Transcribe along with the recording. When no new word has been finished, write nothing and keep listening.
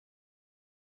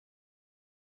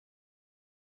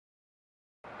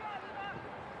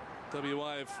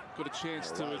WA have got a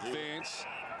chance to advance,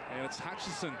 and it's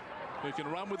Hutchinson who can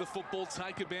run with the football,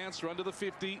 take a bounce, run to the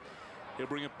 50. He'll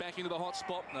bring it back into the hot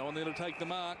spot. No one there to take the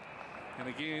mark. And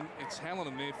again, it's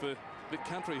Hallinan there for Vic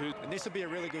Country. And this will be a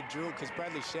really good duel because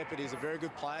Bradley Shepherd is a very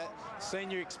good player.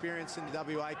 Senior experience in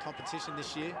the WA competition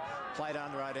this year. Played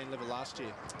under 18 level last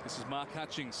year. This is Mark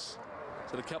Hutchings.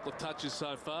 So a couple of touches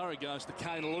so far. He goes to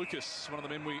Kane Lucas, one of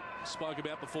the men we spoke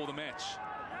about before the match.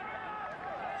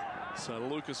 So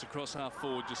Lucas across half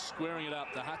forward, just squaring it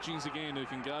up to Hutchings again, who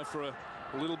can go for a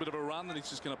little bit of a run, and he's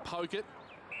just going to poke it.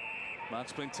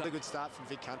 Mark's been a good start from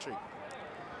Vic Country.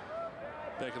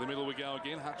 Back in the middle we go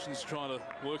again. Hutchins trying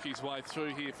to work his way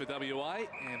through here for WA,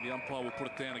 and the umpire will put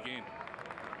it down again.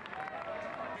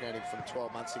 Grounding from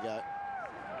 12 months ago.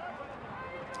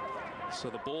 So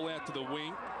the ball out to the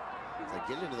wing. If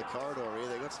they get into the corridor here,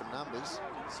 they've got some numbers.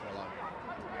 Swallow.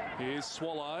 Here's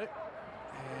Swallow,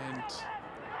 and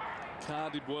Carr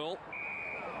did well.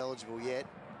 Eligible yet.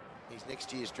 He's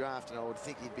next year's draft, and I would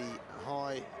think he'd be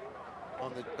high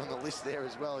on the list there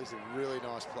as well. He's a really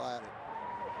nice player.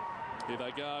 Here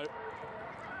they go.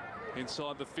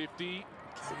 Inside the 50.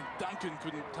 Duncan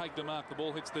couldn't take the mark. The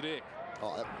ball hits the deck.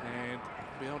 And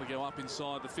be able to go up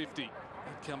inside the 50. Here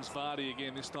comes Vardy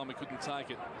again. This time he couldn't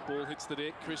take it. Ball hits the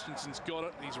deck. Christensen's got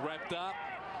it. He's wrapped up.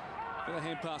 Got a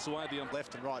hand pass away. The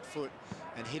left and right foot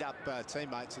and hit up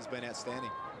teammates has been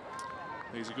outstanding.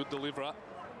 He's a good deliverer.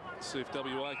 See if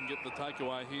WA can get the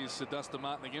takeaway. Here's Dustin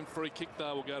Martin again. Free kick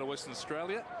though will go to Western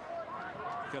Australia.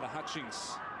 Go to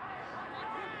Hutchings.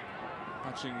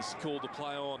 Hutchings called the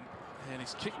play on, and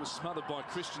his kick was smothered by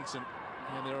Christensen.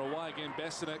 And they're away again.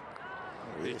 Bassinek.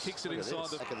 He kicks it inside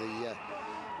the back of the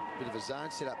bit of a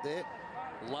zone set up there.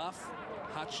 Luff,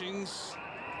 Hutchings,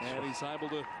 and he's able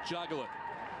to juggle it.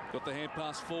 Got the hand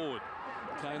pass forward.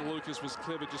 Kane Lucas was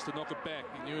clever just to knock it back.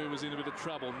 He knew he was in a bit of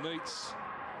trouble. Neitz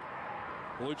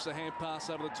loops the hand pass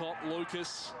over the top.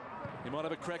 Lucas, he might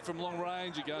have a crack from long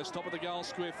range. He goes top of the goal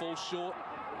square, falls short.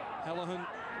 Hallinan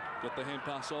got the hand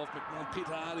pass off. McMahon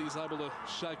Pittard, he's able to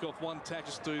shake off one tack.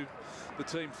 Just do the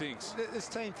team things. There's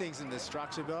team things in the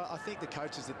structure, but I think the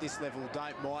coaches at this level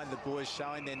don't mind the boys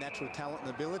showing their natural talent and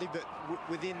ability, but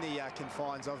within the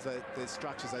confines of the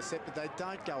structures they set, but they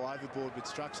don't go overboard with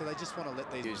structure. They just want to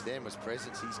let these... Use them as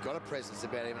presence. He's got a presence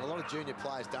about him, and a lot of junior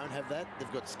players don't have that.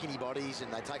 They've got skinny bodies,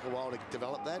 and they take a while to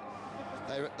develop that.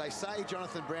 They say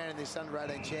Jonathan Brown in this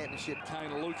under-18 championship.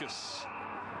 Kane Lucas.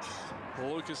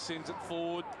 Lucas sends it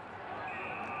forward.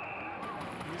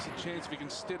 Here's a chance if he can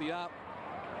steady up.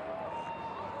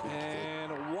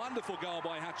 And a wonderful goal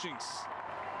by Hutchings.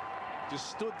 Just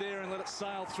stood there and let it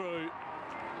sail through.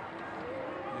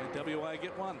 And WA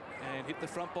get one and hit the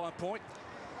front by a point.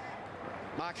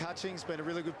 Mark Hutchings been a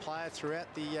really good player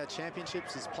throughout the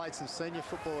championships. He's played some senior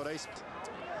football at East.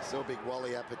 Saw Big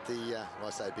Wally up at the, well, I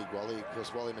say Big Wally, of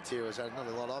course Wally Materials, not a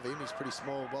lot of him. He's pretty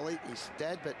small, Wally, his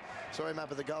dad, but saw him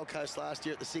up at the Gold Coast last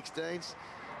year at the 16s.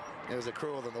 It was a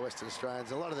cruel than the Western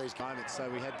Australians. A lot of these moments. So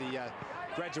we had the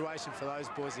graduation for those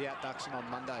boys, the outduction on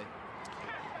Monday.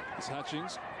 It's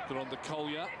Hutchings, got on to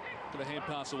Collier, got a hand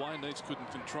pass away. Neitz couldn't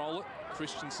control it.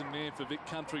 Christensen there for Vic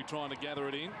Country trying to gather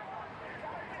it in.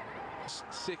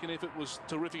 Second effort was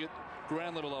terrific at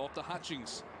ground level though, up to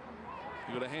Hutchings.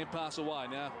 He got a hand pass away.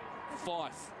 Now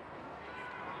Fife.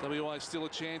 WA still a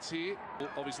chance here.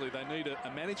 Obviously, they need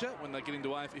a manager when they get into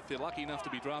AFL, if they're lucky enough to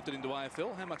be drafted into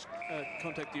AFL. How much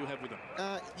contact do you have with them?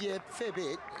 Yeah, fair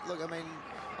bit. Look, I mean,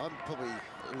 I'm probably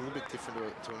a little bit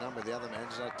different to a number of the other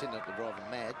managers. I tend not to drive them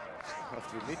mad, I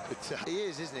have to admit. But he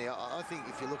is, isn't he? I think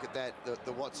if you look at that,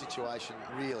 the Watt situation,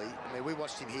 really, I mean, we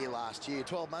watched him here last year,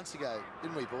 12 months ago,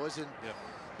 didn't we, boys? And, yep.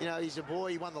 You know, he's a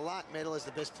boy. He won the Lark medal as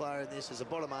the best player in this, as a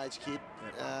bottom-age kid.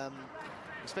 Yep.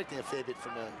 Expecting a fair bit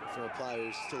from a player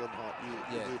who's still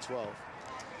in year 12.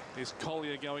 Here's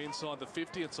Collier going inside the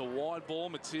 50. It's a wide ball.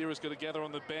 Matera's got to gather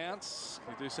on the bounce.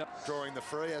 Can he do something? Drawing the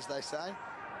free, as they say.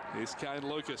 Here's Kane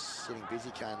Lucas. Getting busy,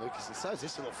 Kane Lucas. And so is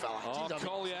this little fella. Oh,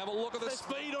 Collier, have a look at the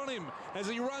speed on him as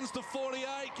he runs to 48.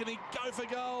 Can he go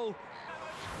for goal?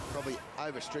 Probably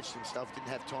overstretched himself. Didn't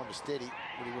have time to steady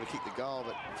when he would have kicked the goal,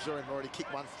 but I saw him already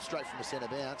kick one straight from the centre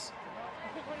bounce.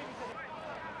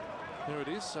 There it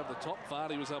is, over the top.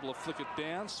 Vardy was able to flick it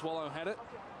down. Swallow had it.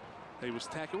 He was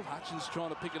tackled. Hutchins trying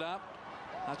to pick it up.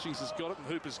 Hutchings has got it, and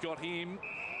Hooper's got him.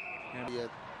 And you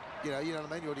know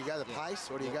what I mean? Or do you go the pace,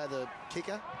 or do you go the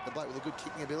kicker, the bloke with a good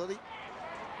kicking ability?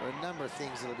 There are a number of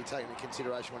things that will be taken into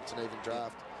consideration when it's an even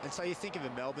draft. And so you think of a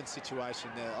Melbourne situation,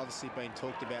 obviously been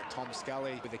talked about Tom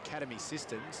Scully with academy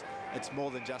systems. It's more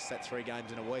than just that 3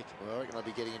 games in a week. Well, I reckon I'll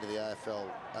be getting into the AFL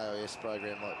AIS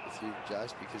program like with you,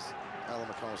 Jace, because Alan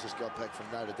McConnell's just got back from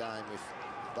Notre Dame with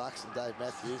Bucks and Dave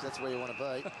Matthews. That's where you want to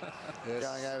be. Yes.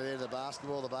 Going over there to the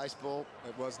basketball, the baseball.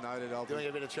 It was noted. I'll Doing be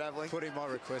a bit of travelling. putting my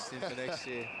request in for next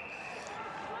year.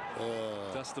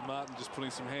 Dustin Martin just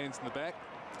putting some hands in the back.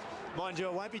 Mind you, I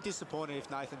won't be disappointed if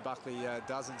Nathan Buckley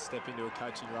doesn't step into a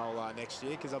coaching role next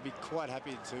year, because I'll be quite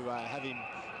happy to have him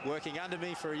working under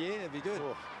me for a year. It'd be good.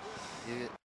 Oh,